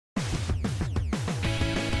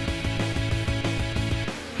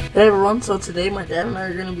Hey everyone, so today my dad and I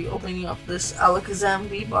are going to be opening up this Alakazam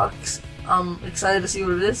V box. I'm excited to see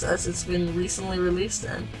what it is as it's been recently released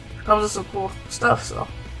and it comes with some cool stuff, so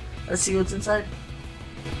let's see what's inside.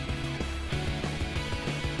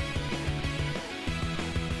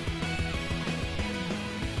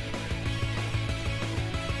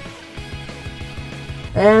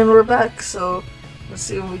 And we're back, so let's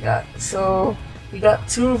see what we got. So we got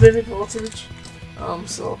two Vivid Voltage,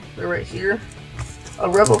 so they're right here. A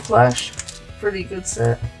Rebel Clash, pretty good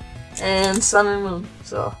set, and Sun and Moon.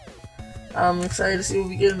 So I'm excited to see what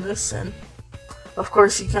we get in this, and of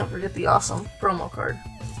course you can't forget the awesome promo card.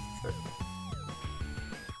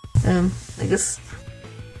 And I guess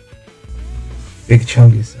big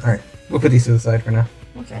chungus. Alright, we'll put these to the side for now.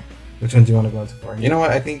 Okay. Which one do you want to go into for? You know what?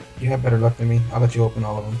 I think you have better luck than me. I'll let you open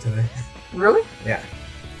all of them today. Really? Yeah.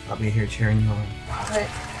 I'll be here cheering you on. Alright.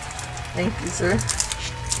 Thank you, sir.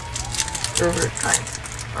 Over time.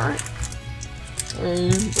 Alright.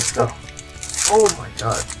 And let's go. Oh my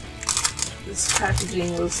god. This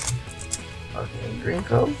packaging was okay, green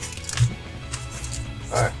code.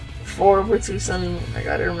 Alright. 4/2 Sun and Moon, I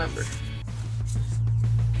gotta remember.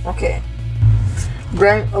 Okay.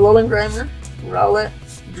 Alolan Grimer, Rowlet,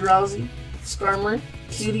 Drowsy, Skarmory,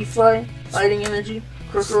 Cutie Fly, Fighting Energy,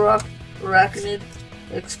 Krokorok, Arachnid,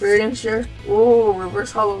 Experience Share, ooh,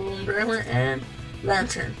 Reverse Hollow Alolan Grimer, and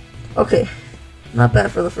Lantern. Okay, not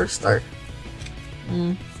bad for the first start.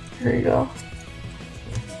 Here you go.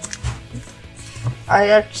 I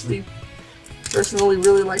actually personally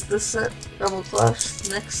really like this set, Rebel Clash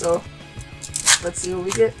next, so let's see what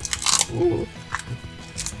we get. Ooh,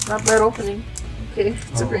 not bad opening. Okay,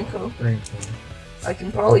 it's a green code. I can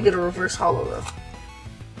probably get a reverse hollow though.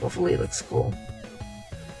 Hopefully it looks cool.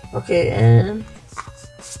 Okay, and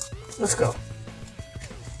let's go.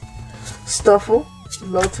 Stuffle,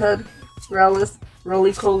 Lotad, Growlithe,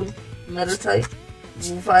 Roly-Poly, Meditite,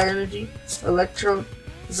 Fire Energy, Electrode,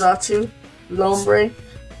 Xatu, Lombre,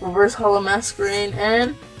 Reverse Hollow Masquerain,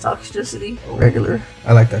 and Toxtricity regular.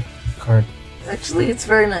 I like that card. Actually, it's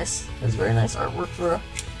very nice. It's very nice artwork for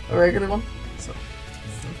a regular one. So.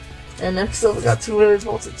 And next up, we got two Vivid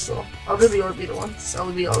Voltage, so I'll do the Orbeetle one.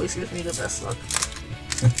 Celebi always gives me the best luck.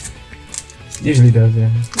 Usually does, yeah.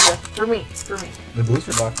 Yeah, for me. The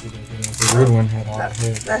booster box, the rude one had all the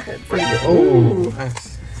hits. That had pretty good. Oh,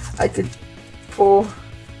 nice. I could pull.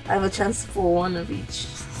 I have a chance to pull one of each,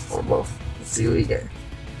 or both. Let's see what we get.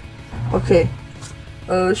 Okay.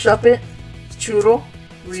 Shuppet, Choodle,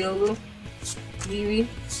 Riolu, Vivi,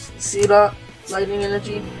 Seedot, Lightning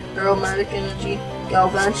Energy, Aromatic Energy,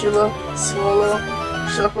 Galvantula, Swallow,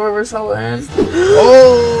 Shuckle Reverse Hollow, and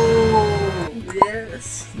oh,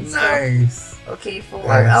 yes, nice. Okay, full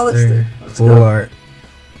art, Alistair. Full art.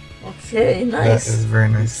 Okay, nice. That is very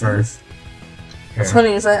nice first. What's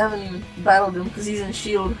funny is I haven't even battled him because he's in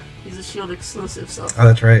Shield. He's a Shield exclusive, so. Oh,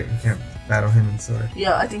 that's right. You can't battle him in Sword.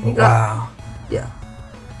 Yeah, I think he got. Wow. Yeah.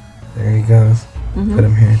 There he goes. Put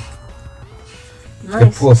him here. Nice.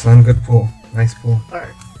 Good pull, son. Good pull. Nice pull.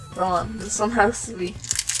 Alright, hold on. This one has to be.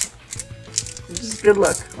 Just good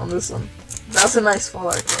luck on this one. That's a nice full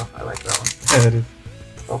art, though. I like that one. Yeah, it is.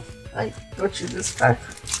 Oh, I butchered this pack.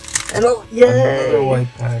 And oh, yay! Another white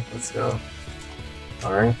pack. Let's go.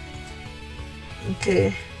 Alright.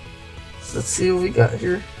 Okay. Let's see what we got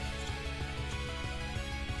here.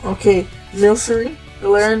 Okay, Milcery,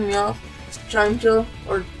 Galarian Meowth, Chimchil,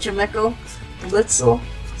 or Chimecho, Blitzel,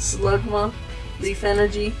 Slugma, Leaf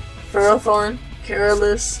Energy, Ferrothorn,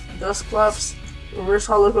 Careless, Dusclops, Reverse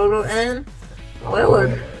Hollow Gogo, and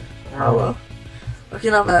Wailord. Hollow. Okay,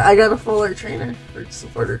 not bad. I got a full art trainer or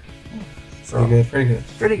supporter. So Pretty good.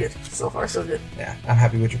 Pretty good. So far, so good. Yeah, I'm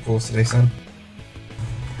happy with your pulls today, son.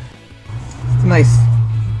 It's a nice,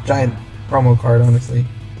 giant promo card, honestly.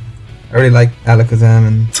 I really like Alakazam,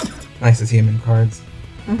 and nice to see him in cards.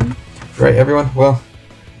 Right, everyone? Well,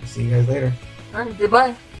 see you guys later. Alright,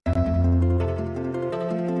 goodbye.